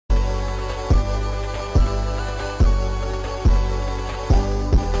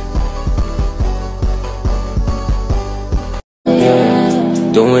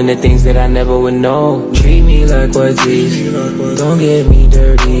Doing the things that I never would know. Treat me like what's easy. Don't get me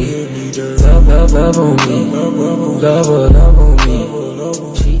dirty. Love, love, love on me. Love, love on me.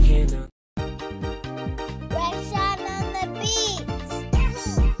 She can't. Rexon on the beat.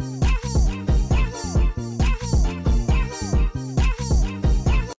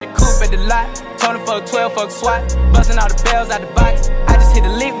 Coupe at the lot. Tony fuck 12, fuck SWAT. Busting all the bells out the box. I just hit a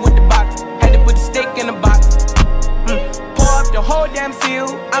lick with the box. Had to put the stick in the box. Pour up the whole damn seal.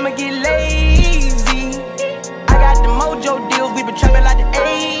 I'ma get lazy. I got the mojo deals. We been trapping like the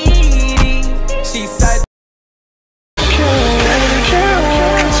 80s. She said.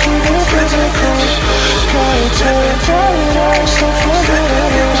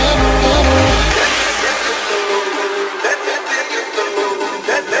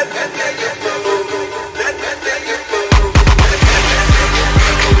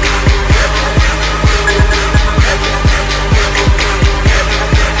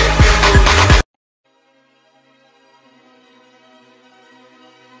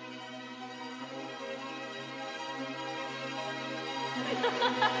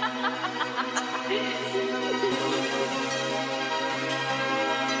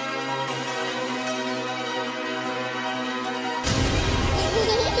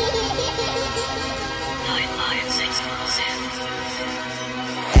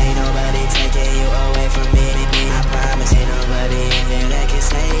 Ain't nobody taking you away from me. I promise ain't nobody in here that can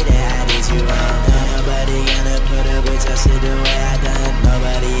say that I did you wrong. Ain't nobody gonna put up with your shit the way I done.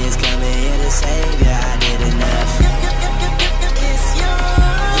 Nobody